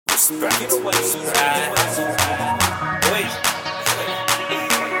Wait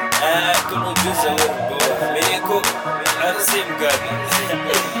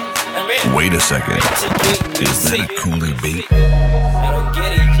a second. Is that a coolie beat? I don't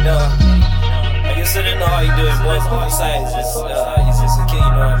get it, you know. I guess I don't know how you do it, boys. On the side, it's just a kid, you know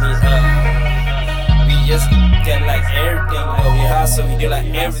what I mean? We just get like everything, you know. We hustle, we do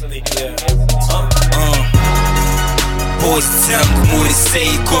like everything, yeah. Boys tangu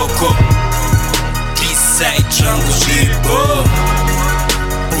Murisei Ikoko, D-side jungle shit,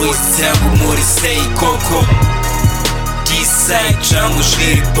 Boys tangu Murisei Ikoko, D-side jungle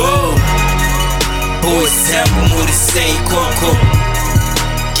shit, Boys tangu Murisei Ikoko,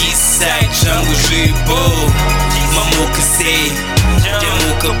 D-side jungle shit, Mamuka say,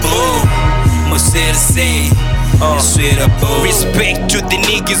 Demuka Mosera say. Respect to the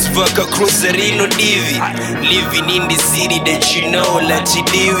niggas vaka Cruzarino Divi. Living in the city that you know like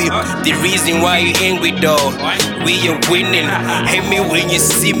Chidiwi. The reason why you angry though, we are winning. Hate me when you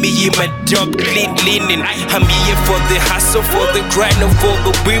see me in my top clean linen. I'm here for the hustle, for the grind, and for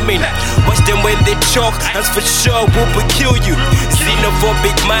the women. Watch them when they choke, that's for sure will kill you.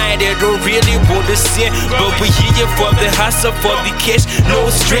 Xenophobic mind, they don't really want to see it, but we here for the hustle, for the cash, no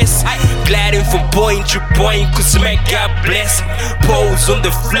stress. Gliding from point to point, cause my God bless. Pose on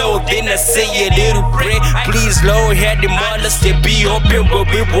the floor, then I say a little prayer. Please Lord, have the mothers, they be open, but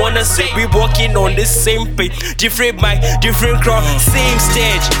we wanna say we walking on the same page. Different mic, different crowd, same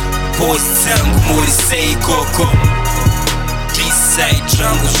stage. Boys tangu Murisei Ikoko, D-side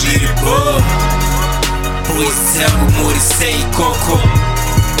jungle shit, Boys tangu Murisei Ikoko,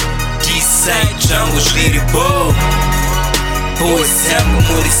 D-side jungle shit, Boys tangu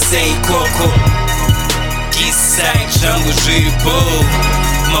Murisei Ikoko, D-side jungle shit,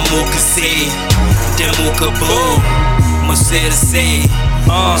 Mamuka say, Demuka Mosera say.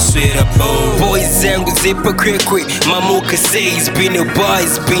 Boys zangu zipa quick, Mamuka say it's been a while,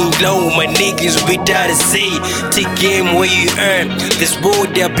 it's been low. My niggas without a say, take game where you earn. This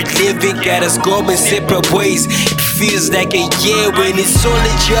world that we living got us going separate ways. It feels like a year when it's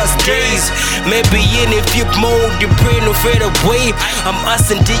only just days. Maybe in a few more, the brain will fade away. I'm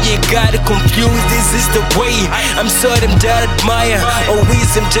asking, do you gotta confuse? This is the way. I'm certain that admire,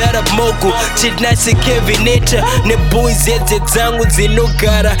 always I'm that mogul. Chidnasi Kevineta, ne boys at the zangu zino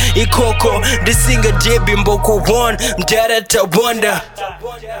gara Ikoko, the singer Debbie Mboko one, Mdara Tawanda.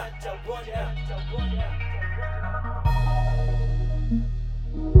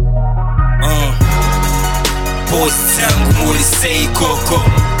 Boys tangu Murisei Ikoko,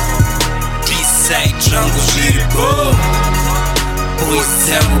 D-side jungle shit, Boys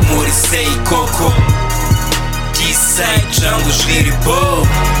tangu Murisei Ikoko, D-side jungle shit,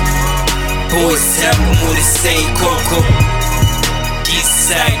 Boys tangu Murisei Ikoko,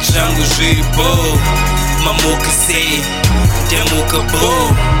 D-side jungle shit, Mamuka say, Demuka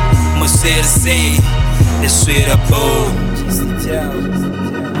Mosera say, that's straight up, Just to tell,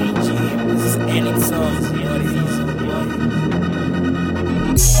 this is any songs, you know what it is.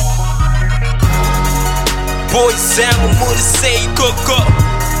 Boys zangu Murisei Ikoko,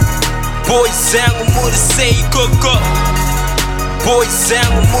 Boys zangu Murisei Ikoko, Boys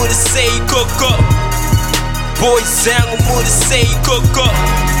zangu Murisei Ikoko, Boys zangu Murisei Ikoko,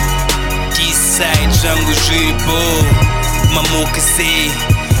 D-side jungle shit, Mamuka say,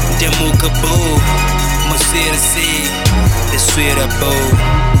 Demuka Mosera say, that's straight up,